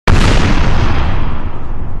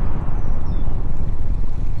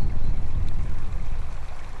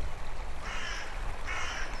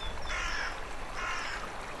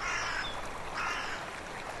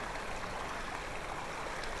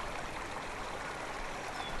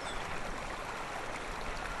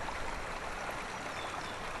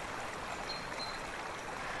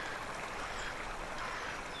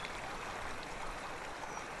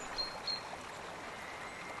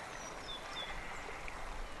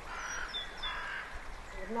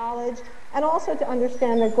knowledge, and also to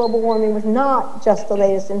understand that global warming was not just the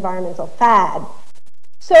latest environmental fad.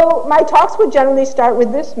 So my talks would generally start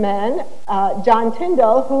with this man, John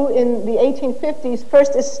Tyndall, who in the 1850s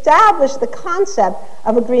first established the concept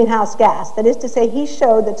of a greenhouse gas. That is to say, he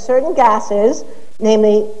showed that certain gases,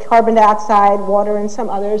 namely carbon dioxide, water, and some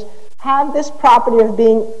others, have this property of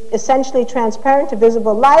being essentially transparent to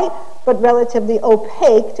visible light, but relatively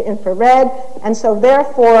opaque to infrared, and so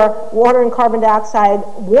therefore water and carbon dioxide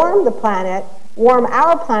warm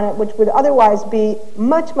our planet, which would otherwise be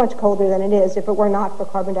much, much colder than it is if it were not for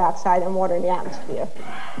carbon dioxide and water in the atmosphere.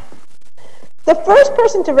 The first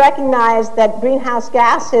person to recognize that greenhouse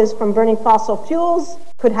gases from burning fossil fuels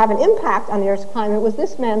could have an impact on the Earth's climate was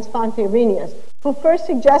this man, Svante Arrhenius, who first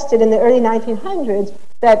suggested in the early 1900s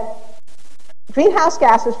that greenhouse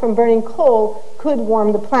gases from burning coal could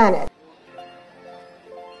warm the planet.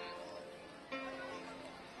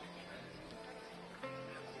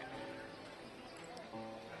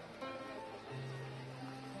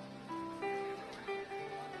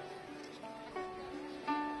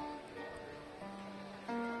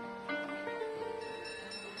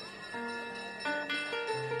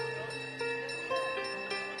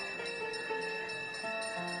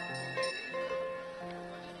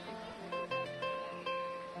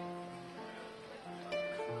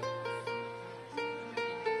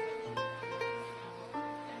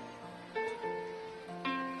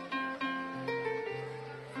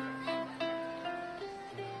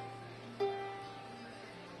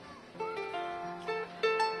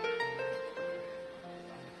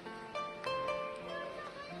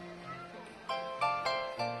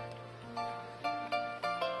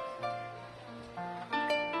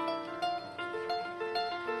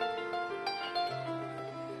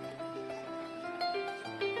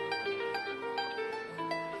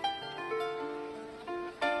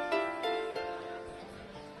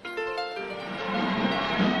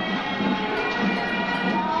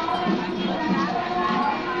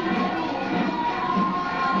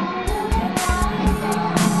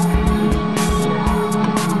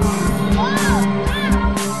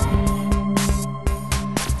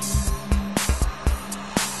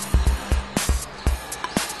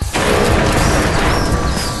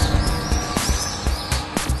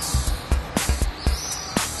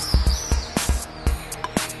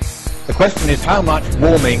 The question is, how much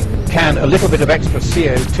warming can a little bit of extra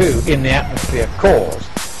CO2 in the atmosphere cause?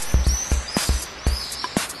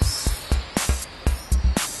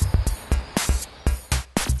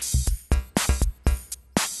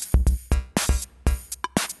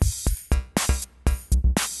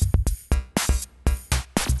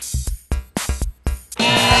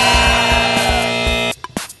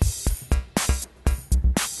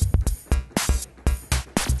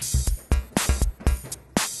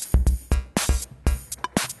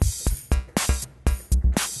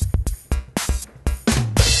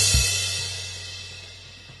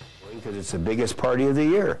 Because it's the biggest party of the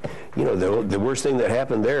year. You know, the worst thing that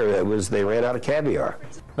happened there was they ran out of caviar.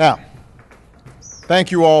 Now, thank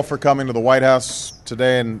you all for coming to the White House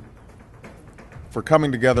today and for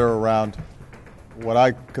coming together around what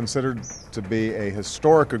I considered to be a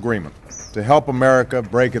historic agreement to help America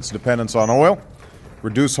break its dependence on oil,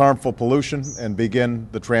 reduce harmful pollution, and begin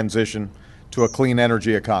the transition to a clean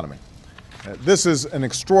energy economy. This is an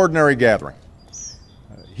extraordinary gathering.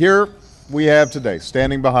 Here we have today,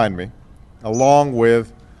 standing behind me, along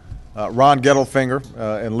with Ron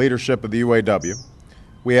Gettelfinger and leadership of the UAW,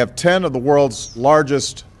 we have 10 of the world's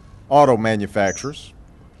largest auto manufacturers.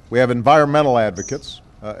 We have environmental advocates,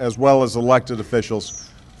 as well as elected officials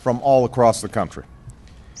from all across the country.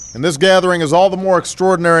 And this gathering is all the more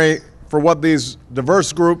extraordinary for what these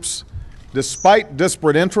diverse groups, despite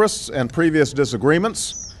disparate interests and previous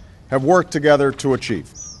disagreements, have worked together to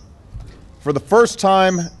achieve. For the first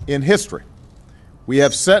time in history, we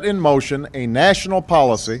have set in motion a national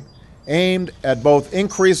policy aimed at both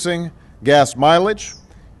increasing gas mileage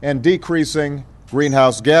and decreasing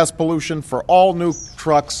greenhouse gas pollution for all new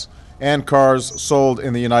trucks and cars sold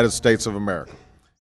in the United States of America.